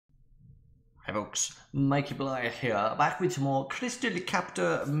Hi folks, Mikey Bly here, back with some more Crystal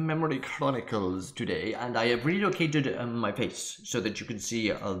Captor Memory Chronicles today, and I have relocated my face so that you can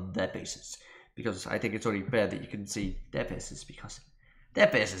see their faces, because I think it's only fair that you can see their faces, because their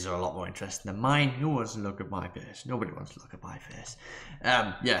faces are a lot more interesting than mine. Who wants to look at my face? Nobody wants to look at my face.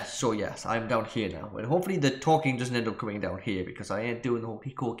 So yes, I'm down here now, and hopefully the talking doesn't end up coming down here, because I ain't doing the whole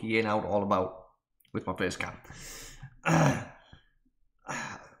peacocky in out all about with my face cam.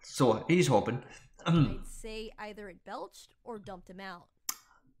 So he's hoping. I'd say either it belched or dumped him out.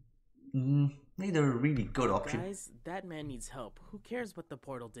 Neither a really good option. Guys, that man needs help. Who cares what the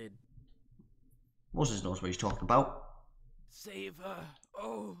portal did? Moses knows what he's talking about. Save her.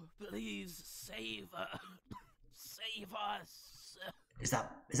 Oh, please save her. Save us. Is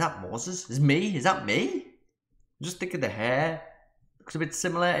that Moses? Is that me? Just think of the hair. Looks a bit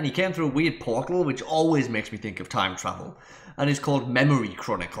similar, and he came through a weird portal, which always makes me think of time travel. And it's called Memory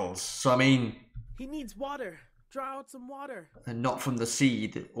Chronicles. So I mean, he needs water. Draw out some water. And not from the sea,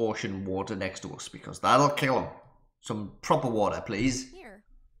 the ocean water next to us, because that'll kill him. Some proper water, please. Here.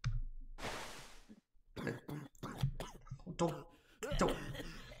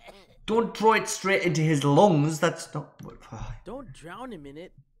 Don't draw it straight into his lungs. That's not. Don't drown him in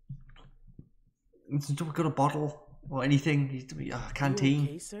it. Don't we got a bottle or anything? A canteen. You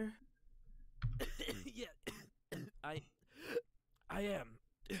okay, sir? Yeah, I am.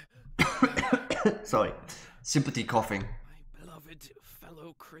 Sorry, sympathy coughing. My beloved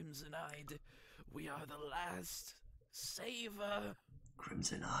fellow Crimson-Eyed, we are the last. Save her.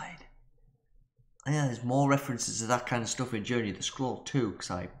 Crimson-Eyed. Yeah, there's more references to that kind of stuff in Journey of the Scroll too,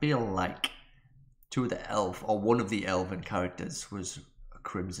 because I feel like one of the elven characters was a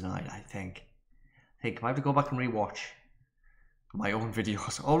Crimson-Eyed, I think. I might have to go back and rewatch my own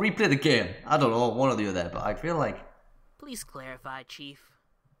videos or replay the game. I don't know, one or the other, but I feel like. Please clarify, Chief.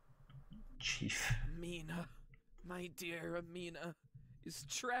 Chief. Amina, my dear Amina, is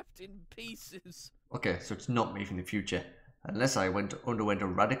trapped in pieces. Okay, so it's not me from the future, unless I underwent a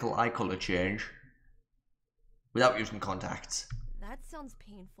radical eye color change without using contacts. That sounds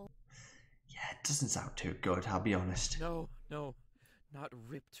painful. Yeah, it doesn't sound too good, I'll be honest. No, not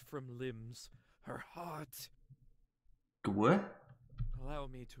ripped from limbs. Her heart. What? Allow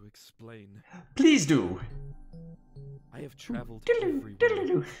me to explain. Please do. I have traveled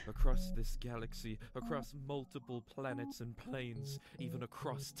everywhere, across this galaxy, across multiple planets and planes, even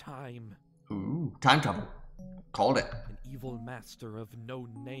across time. Ooh, time travel. Called it. An evil master of no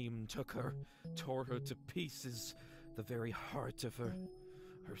name took her, tore her to pieces, the very heart of her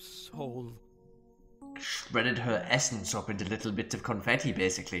soul. Shredded her essence up into little bits of confetti,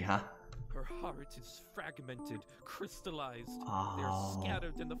 basically, huh? Her heart is fragmented, crystallized. Oh. They are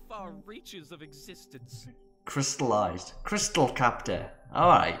scattered in the far reaches of existence. Crystallized. Crystal Captor.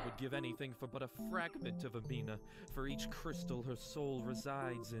 Alright. I would give anything for but a fragment of Amina. For each crystal her soul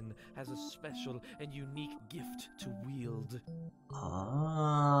resides in has a special and unique gift to wield.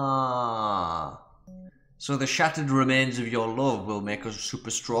 Ah. So the shattered remains of your love will make us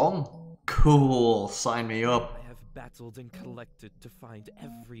super strong? Cool. Sign me up. I have battled and collected to find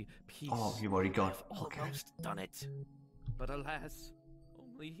every piece. Oh, you've already got it. I've almost done it. But alas,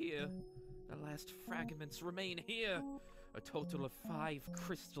 only here. The last fragments remain here. A total of 5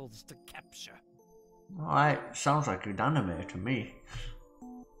 crystals to capture. Alright, sounds like good anime to me.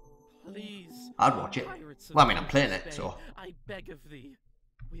 Please. I'd watch it. Well, I mean, I'm playing it, so. I beg of thee.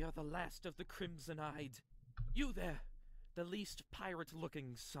 We are the last of the Crimson-Eyed. You there, the least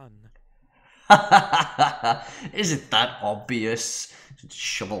pirate-looking son. Is it that obvious?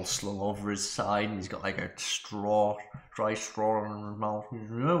 Shovel slung over his side, and he's got like a dry straw in his mouth.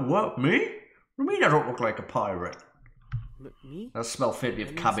 What, me? What do you mean I don't look like a pirate? Me? That smell fit me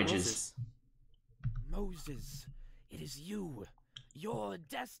of cabbages. Moses, it is you. Your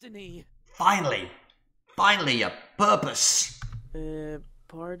destiny. Finally, a purpose.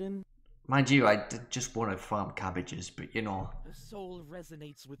 Pardon? Mind you, I did just want to farm cabbages, but you know. The soul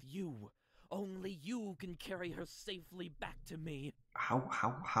resonates with you. Only you can carry her safely back to me.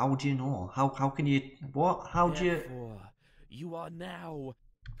 How do you know? How can you, what? How do you? Therefore, you are now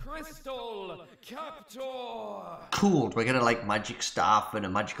Crystal Captor. Cool, do I get a like magic staff and a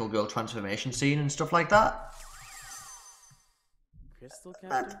magical girl transformation scene and stuff like that? Crystal Captor?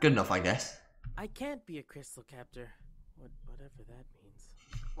 That's good enough, I guess. I can't be a Crystal Captor. Whatever that means.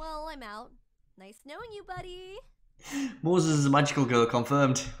 Well, I'm out. Nice knowing you, buddy. Moses is a magical girl,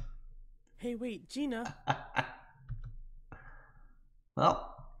 confirmed. Hey, wait, Jina.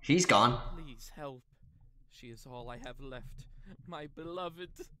 Well, she's gone. Please help. She is all I have left. My beloved.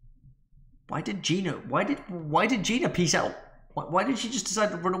 Why did Jina peace out? Why did she just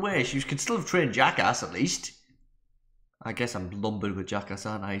decide to run away? She could still have trained Jackass at least. I guess I'm lumbered with Jackass,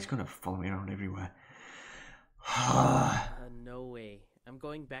 aren't I? He's gonna follow me around everywhere. No way. I'm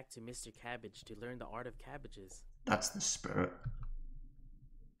going back to Mr. Cabbage to learn the art of cabbages. That's the spirit.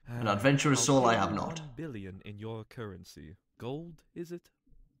 An adventurous soul I have not. 1 billion in your currency. Gold, is it?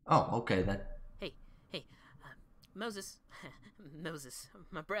 Oh, okay then. Hey, Moses. Moses,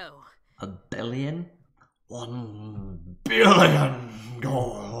 my bro. A billion? 1 billion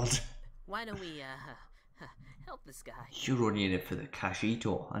gold. Why don't we, help this guy? You're only in it for the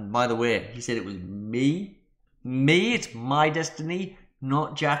cashito. And by the way, he said it was me. Me? It's my destiny,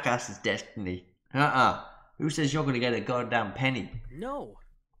 not Jackass's destiny. Who says you're going to get a goddamn penny? No!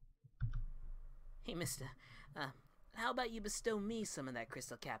 Hey, mister. How about you bestow me some of that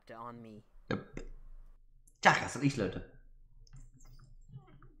crystal captor on me? Jackass, at least learn to...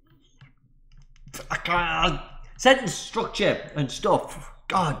 I can't... Sentence structure and stuff.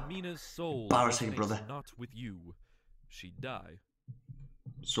 God. Mina's soul Embarrassing, resonates brother. not with you. She'd die.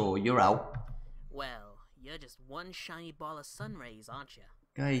 So, you're out. Well, you're just one shiny ball of sun rays, aren't you?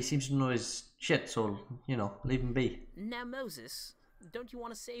 Guy, he seems to know his shit, so, you know, leave him be. Now, Moses, don't you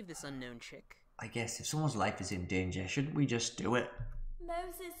want to save this unknown chick? I guess if someone's life is in danger, shouldn't we just do it?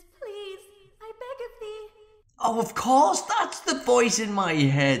 Moses, please, I beg of thee. Oh, of course, that's the voice in my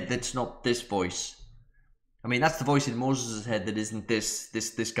head that's not this voice. I mean, that's the voice in Moses' head that isn't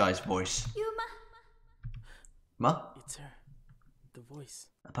this guy's voice. You Ma? It's her. The voice.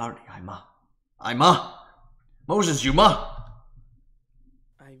 Apparently, I'm Ma. Moses, you Ma.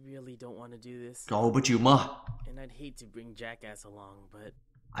 I really don't want to do this. Oh, but you Ma. And I'd hate to bring Jackass along, but...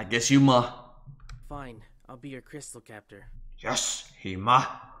 I guess you Ma. Fine, I'll be your crystal captor. Yes, he Ma.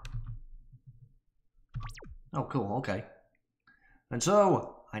 Oh, cool, okay. And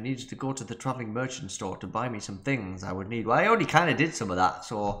so, I needed to go to the traveling merchant store to buy me some things I would need. Well, I already kind of did some of that,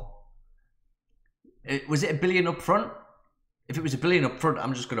 so... Was it $1 billion up front? If it was $1 billion up front,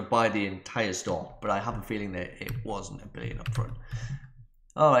 I'm just going to buy the entire store. But I have a feeling that it wasn't $1 billion up front.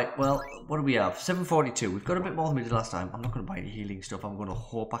 Alright, well, what do we have? 742. We've got a bit more than we did last time. I'm not going to buy any healing stuff. I'm going to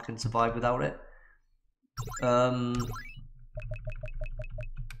hope I can survive without it.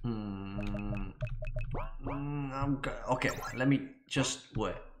 Okay, let me just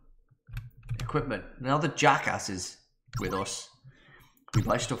wait. Equipment. Now the Jackass is with us. Can we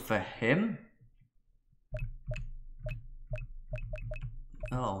buy stuff for him?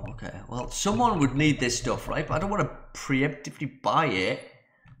 Oh, okay. Well, someone would need this stuff, right? But I don't want to preemptively buy it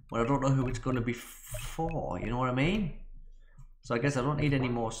when I don't know who it's going to be for. You know what I mean? So I guess I don't need any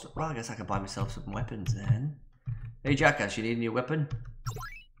more stuff. Well, I guess I can buy myself some weapons then. Hey, Jackass, you need a new weapon?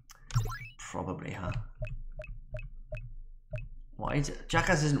 Probably, huh? Why is it?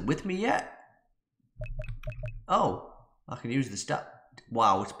 Jackass isn't with me yet? Oh, I can use the staff.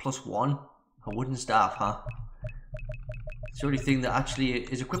 Wow, it's +1. A wooden staff, huh? It's the only thing that actually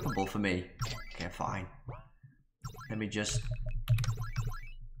is equipable for me. Okay, fine. Let me just...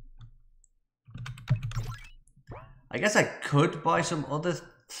 I guess I could buy some other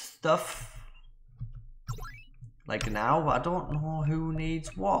stuff. Like now, but I don't know who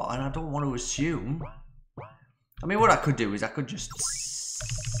needs what, and I don't want to assume. I mean, what I could do is I could just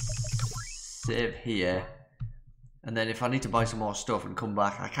save here. And then if I need to buy some more stuff and come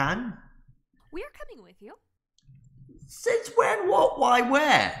back, I can. We're coming with you. Since when? What? Why?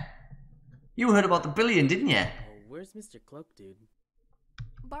 Where? You heard about the $1 billion, didn't you? Oh, where's Mr. Cloak, dude?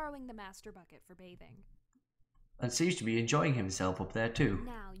 Borrowing the master bucket for bathing. And seems to be enjoying himself up there too.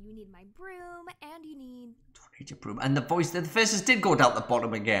 Now you need my broom, and you need... Don't need your broom. And the voice, the faces did go down the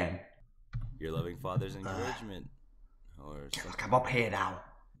bottom again. Your loving father's encouragement. Or Yeah, something. look, I'm up here now.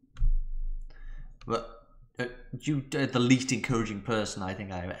 But you are the least encouraging person I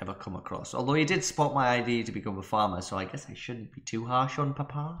think I've ever come across. Although he did support my idea to become a farmer, so I guess I shouldn't be too harsh on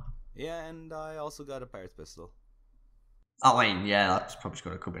Papa. Yeah, and I also got a pirate's pistol. Oh, I mean, yeah, that's probably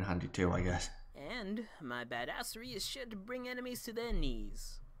going to come in handy too, I guess. And my badassery is sure to bring enemies to their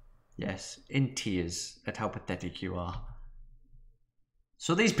knees. Yes, in tears at how pathetic you are.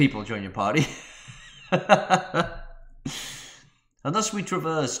 So these people join your party. And thus we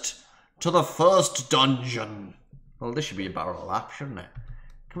traversed to the first dungeon. Well, this should be a barrel lap, shouldn't it?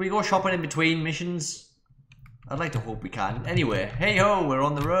 Can we go shopping in between missions? I'd like to hope we can. Anyway, hey ho, we're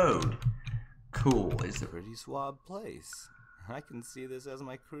on the road. Cool, is it? Pretty suave place. I can see this as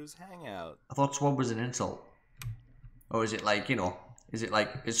my crew's hangout. I thought swab was an insult. Or is it like, you know,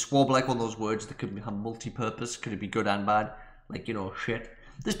 is swab like one of those words that could have multi-purpose? Could it be good and bad? Like, you know, shit.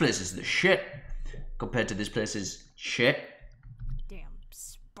 This place is the shit. Compared to this place is shit. Damn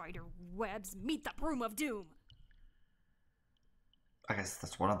spider webs, meet the broom of doom. I guess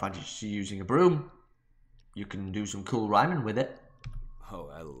that's one advantage to using a broom. You can do some cool rhyming with it. Oh,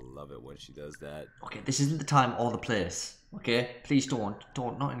 I love it when she does that. Okay, this isn't the time or the place. Okay, please don't,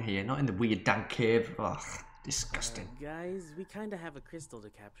 not in here, not in the weird dank cave. Ugh, disgusting. Guys, we kinda have a crystal to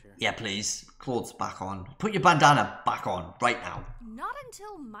capture. Yeah, please, clothes back on. Put your bandana back on, right now. Not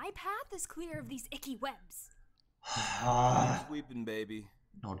until my path is clear of these icky webs. Sleeping, baby.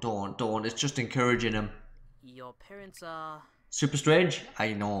 No, don't, it's just encouraging him. Your parents are... Super strange?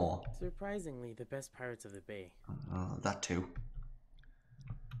 I know. Surprisingly, the best pirates of the bay. Oh, that too.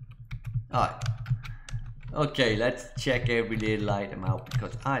 Alright. Okay, let's check every little item out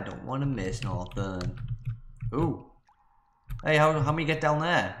because I don't want to miss nothing. Ooh. Hey, how many get down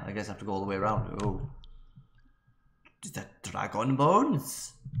there? I guess I have to go all the way around. Ooh. Is that dragon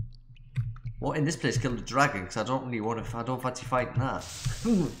bones? What in this place killed the dragon? Because I don't really want to, I don't fancy fighting that.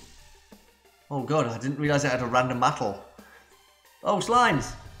 Oh god, I didn't realise I had a random battle. Oh,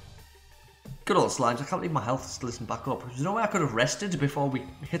 slimes! Good old slimes, I can't believe my health is still isn't back up. There's no way I could have rested before we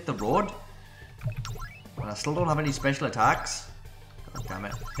hit the road. And I still don't have any special attacks. God damn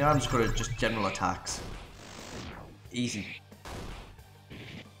it. Yeah, I'm just gonna just general attacks. Easy.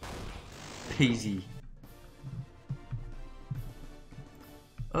 Peasy.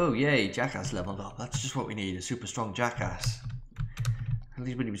 Oh yay, Jackass leveled up. That's just what we need, a super strong Jackass. At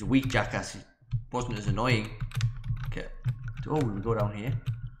least when he was a weak Jackass, he wasn't as annoying. Okay. Oh, we go down here.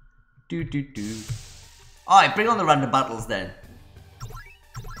 Alright, bring on the random battles then.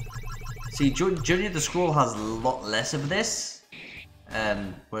 See, Journey of the Scroll has a lot less of this.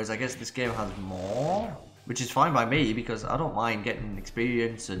 Whereas I guess this game has more. Which is fine by me because I don't mind getting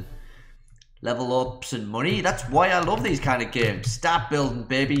experience and level ups and money. That's why I love these kind of games. Start building,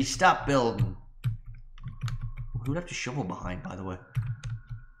 baby. Start building. Who left a shovel behind, by the way?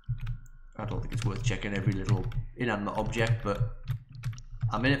 I don't think it's worth checking every little inanimate object, but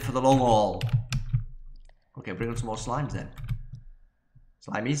I'm in it for the long haul. Okay, bring on some more slimes then.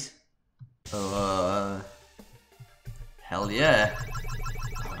 Slimies? Hell yeah.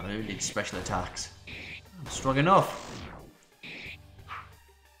 I don't need special attacks. I'm strong enough.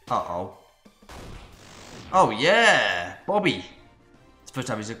 Uh-oh. Oh yeah! Bobby! It's the first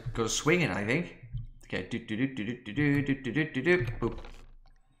time he's got a swing in, I think. Okay, boop.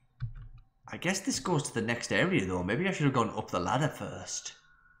 I guess this goes to the next area though. Maybe I should have gone up the ladder first.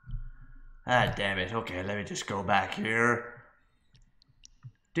 Ah, damn it. Okay, let me just go back here.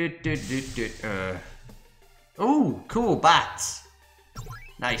 Oh, cool, bats.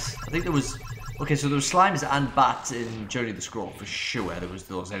 Nice. I think there was... Okay, so there was slimes and bats in Journey of the Scroll for sure. There was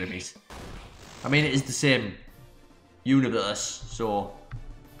those enemies. I mean, it is the same universe, so...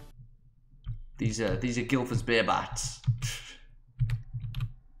 These are Guilford's Bay bats.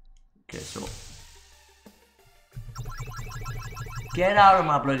 Okay, so... Get out of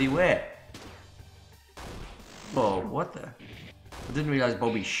my bloody way! Whoa, what the... I didn't realise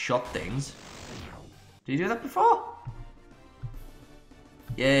Bobby shot things. Did you do that before?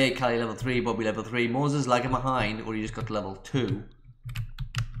 Yay, Callie level 3, Bobby level 3. Moses lagging behind, or he just got to level 2.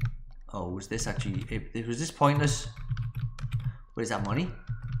 Oh, was this actually... Was this pointless? What is that, money?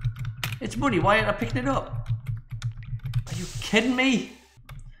 It's money, why aren't I picking it up? Are you kidding me?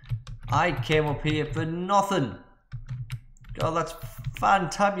 I came up here for nothing. God, that's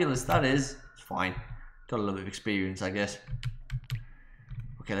fantabulous, that is. It's fine. Got a little bit of experience, I guess.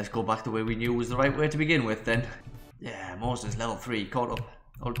 Okay, let's go back the way we knew was the right way to begin with, then. Yeah, Moses, level 3, caught up.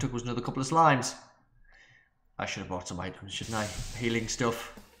 All it took was another couple of slimes. I should have bought some items, shouldn't I? Healing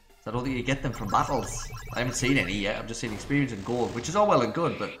stuff. I don't think you get them from battles. I haven't seen any yet, I've just seen experience and gold, which is all well and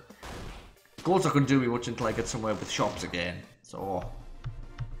good, but... Gold's not going to do me much until I get somewhere with shops again, so...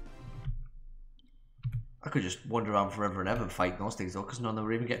 I could just wander around forever and ever fighting those things though, because none of them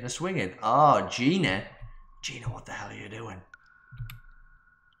were even getting a swing in. Oh, Jina. Jina, what the hell are you doing?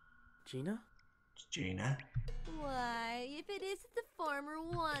 Jina? It's Jina. Why, if it isn't the farmer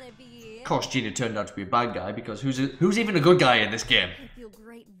wannabe. Of course, Jina turned out to be a bad guy, because who's even a good guy in this game? I feel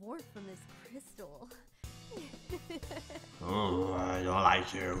great warmth from this crystal. Oh, I don't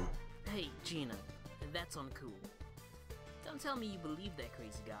like you. Hey, Jina, that's uncool. Don't tell me you believe that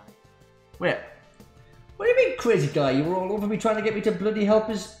crazy guy. Wait. What do you mean, crazy guy? You were all over me trying to get me to bloody help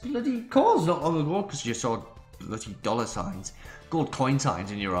his bloody cause not long ago because you saw bloody dollar signs, gold coin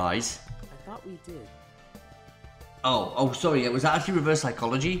signs in your eyes. I thought we did. Oh, sorry. It was actually reverse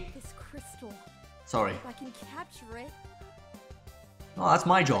psychology. This crystal. Sorry. If I can capture it. Oh, that's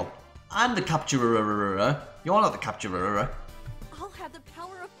my job. I'm the capturer. You're not the capturer. I'll have the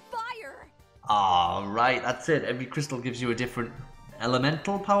power of fire. Ah, right. That's it. Every crystal gives you a different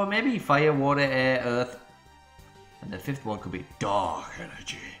elemental power, maybe? Fire, water, air, earth. And the fifth one could be dark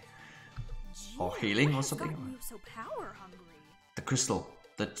energy. Or healing or something. You so power hungry. The crystal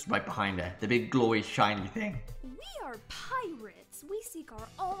that's right behind her. The big glowy shiny thing. We are pirates. We seek our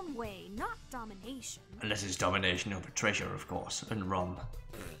own way, not domination. Unless it's domination over treasure, of course, and rum.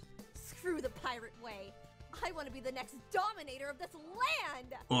 Screw the pirate way. I want to be the next dominator of this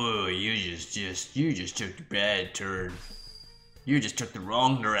land. Oh, you just took the bad turn. You just took the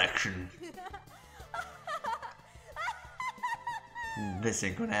wrong direction. This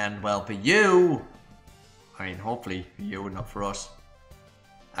ain't gonna end well for you. I mean, hopefully for you and not for us.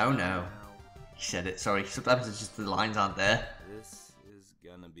 Oh no. He said it, sorry. Sometimes it's just the lines aren't there. This is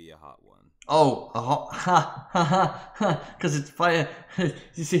gonna be a hot one. Oh, a hot, ha, ha, ha, ha, because it's fire.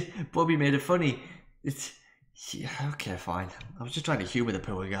 You see, Bobby made it funny. It's, yeah, okay, fine. I was just trying to humour the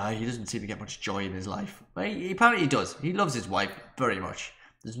poor guy. He doesn't seem to get much joy in his life. He apparently does. He loves his wife very much.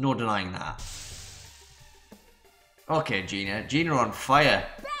 There's no denying that. Okay, Jina. Jina on fire.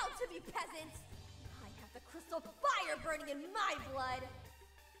 Bow to me, peasants. I have the crystal fire burning in my blood.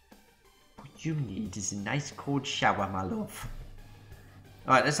 What you need is a nice cold shower, my love.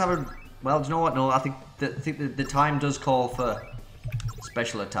 Alright, let's have a... Well, do you know what? No, I think the time does call for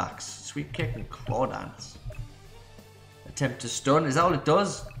special attacks. Sweep kick and claw dance. Attempt to stun. Is that all it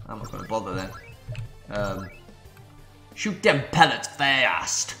does? I'm not going to bother then. Shoot them pellets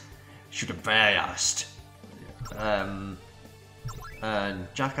fast. Shoot them fast. And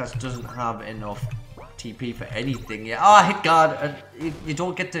Jackass doesn't have enough TP for anything yet. Oh, hit guard. You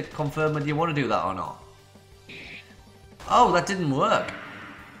don't get to confirm whether you want to do that or not. Oh, that didn't work.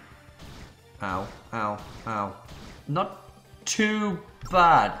 Ow, ow, ow. Not too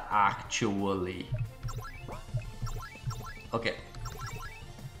bad, actually. Okay.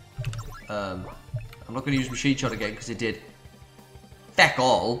 I'm not going to use machine shot again because it did feck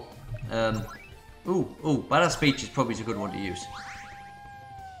all. Ooh, badass speech is probably a good one to use.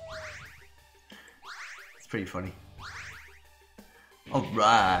 It's pretty funny.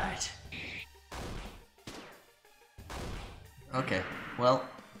 Alright. Okay, well.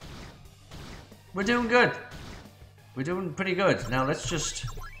 We're doing good. We're doing pretty good. Now let's just...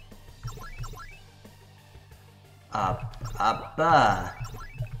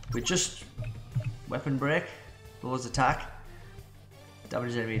 We just... Weapon break. Lowers attack.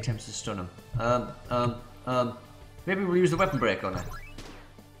 Damages enemy attempts to stun him. Maybe we'll use the weapon break on it.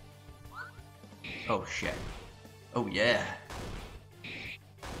 Oh shit. Oh yeah.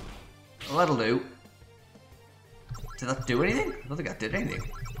 Well, that'll do. Did that do anything? I don't think that did anything.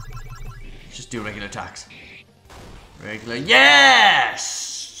 Let's just do regular attacks. Regular. Yes!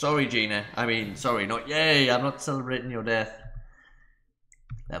 Sorry, Jina. I mean, sorry, not yay. I'm not celebrating your death.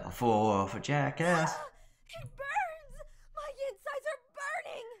 Level 4 for Jackass. It burns! My insides are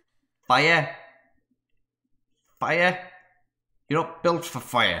burning! Fire? Fire? You're not built for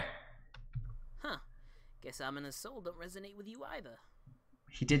fire. Huh. Guess Amina's soul don't resonate with you either.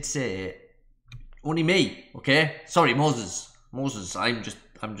 He did say it. Only me, okay? Sorry, Moses. Moses, I'm just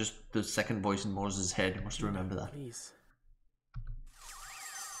the second voice in Moses' head. You must remember that. Please.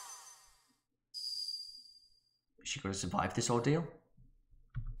 Is she going to survive this ordeal?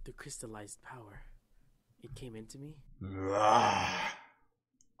 The crystallized power. It came into me. I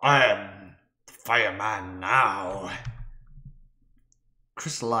am the fireman now.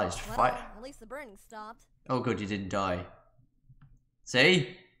 Crystallized Well, fire. at least the burning stopped. Oh, good, you didn't die.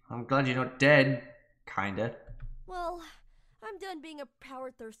 See? I'm glad you're not dead. Kinda. Well, I'm done being a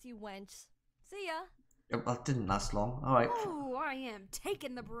power-thirsty wench. See ya. Well, it didn't last long. Alright. Oh, I am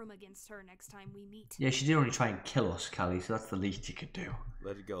taking the broom against her next time we meet. Yeah, she did only try and kill us, Callie, so that's the least you could do.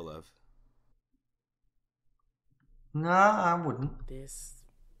 Let it go, love. Nah, I wouldn't. This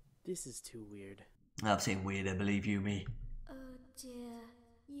is too weird. I've seen weirder, believe you me. Oh dear,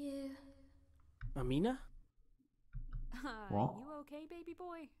 you. Amina? What? You okay, baby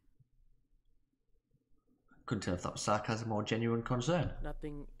boy? Couldn't tell if that was sarcasm or genuine concern.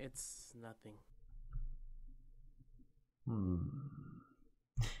 Nothing. It's nothing.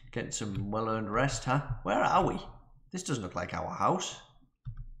 Getting some well-earned rest, huh? Where are we? This doesn't look like our house.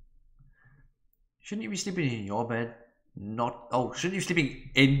 Shouldn't you be sleeping in your bed? Not... Oh, shouldn't you be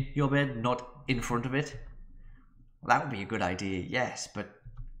sleeping in your bed, not in front of it? Well, that would be a good idea, yes, but...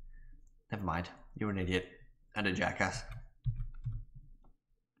 Never mind. You're an idiot. And a jackass.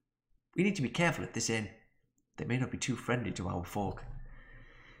 We need to be careful at this inn. They may not be too friendly to our folk.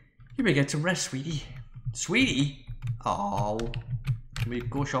 You may get some rest, sweetie. Sweetie? Oh. Can we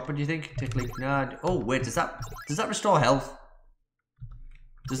go shopping, do you think? Tickling? Nah. Oh, wait, does that restore health?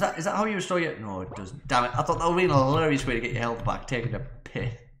 Is that how you restore your... No, it doesn't. Damn it. I thought that would be an hilarious way to get your health back. Taking a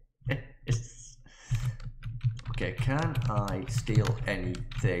piss. Okay, Okay, can I steal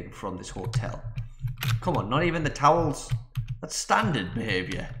anything from this hotel? Come on, not even the towels. That's standard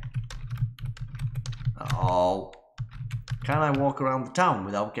behaviour. Oh. Can I walk around the town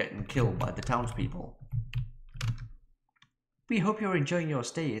without getting killed by the townspeople? We hope you're enjoying your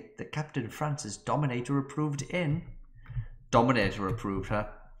stay at the Captain Francis Dominator approved inn. Dominator approved, huh?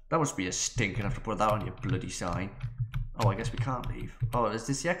 That must be a stinking have to put that on your bloody sign. Oh, I guess we can't leave. Oh, is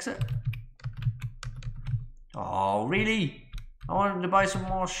this the exit? Oh, really? I wanted to buy some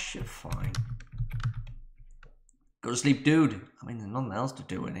more shit. Fine. Go to sleep, dude. I mean, there's nothing else to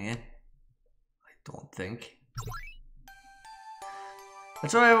do in here. I don't think.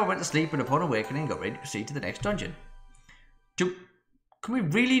 That's why I went to sleep and upon awakening got ready to proceed to the next dungeon. Can we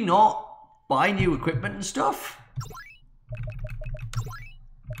really not buy new equipment and stuff?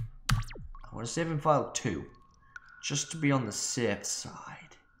 I want to save in file 2. Just to be on the safe side.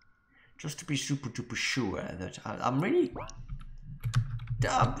 Just to be super duper sure that I'm really...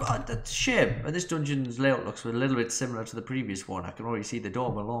 That's a shame. This dungeon's layout looks a little bit similar to the previous one. I can already see the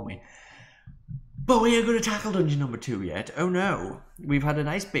door below me. But we are going to tackle dungeon number 2 yet. Oh no. We've had a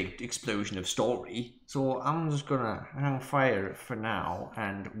nice big explosion of story. So I'm just going to hang fire for now.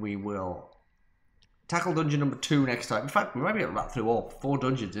 And we will tackle dungeon number 2 next time. In fact, we might be able to wrap through all 4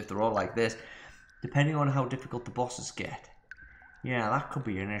 dungeons if they're all like this. Depending on how difficult the bosses get. Yeah, that could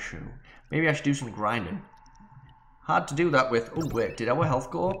be an issue. Maybe I should do some grinding. Hard to do that with... Oh wait, did our health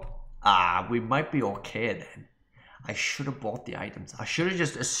go up? Ah, we might be okay then. I should have bought the items. I should have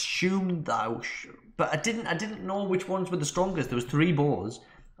just assumed that but I didn't know which ones were the strongest. There was 3 bows.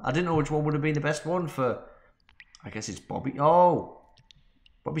 I didn't know which one would have been the best one for... I guess it's Bobby. Oh!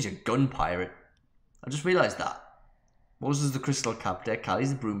 Bobby's a gun pirate. I just realised that. Moses is the crystal captor,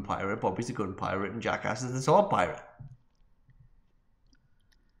 Callie's the broom pirate, Bobby's the gun pirate, and Jackass is the sword pirate.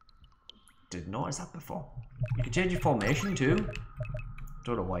 Didn't notice that before. You can change your formation too.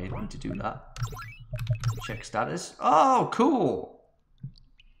 Don't know why you'd need to do that. Check status. Oh, cool.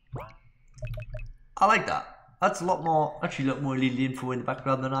 I like that. That's a lot more, actually a lot more little info in the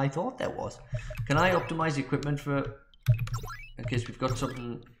background than I thought there was. Can I optimize the equipment for, in case we've got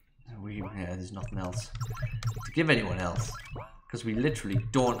something, yeah, there's nothing else to give anyone else. Because we literally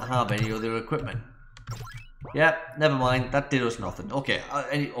don't have any other equipment. Yeah, never mind. That did us nothing. Okay,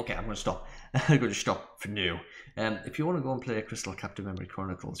 okay, I'm going to stop. I'm going to stop for now. If you want to go and play Crystal Captor Memory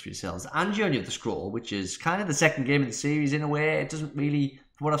Chronicles for yourselves and Journey of the Scroll, which is kind of the second game in the series in a way, it doesn't really,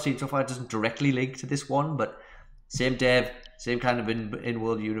 from what I've seen so far, it doesn't directly link to this one, but same dev, same kind of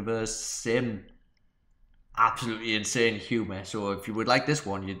in-world universe, same absolutely insane humour. So if you would like this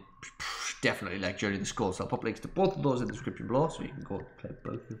one, you'd definitely like Journey of the Scroll. So I'll put links to both of those in the description below, so you can go play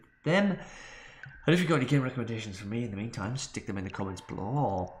both of them. And if you've got any game recommendations for me in the meantime, stick them in the comments below,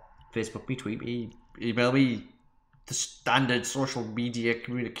 or Facebook me, tweet me, email me, the standard social media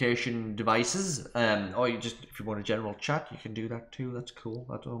communication devices, or you just, if you want a general chat, you can do that too. That's cool.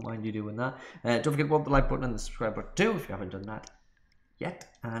 I don't mind you doing that. Don't forget to hit the like button and the subscribe button too if you haven't done that yet.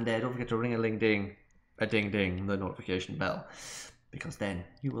 And don't forget to ring a ding the notification bell, because then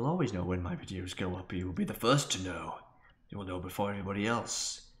you will always know when my videos go up. You will be the first to know. You will know before everybody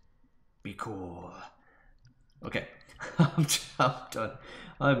else. Be cool. Okay, I'm done.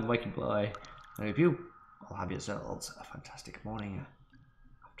 I'm Mike and Bly. I hope you all have yourselves a fantastic morning,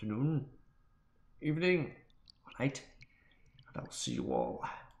 afternoon, evening, or night, and I will see you all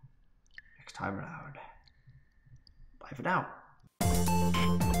next time around. Bye for now.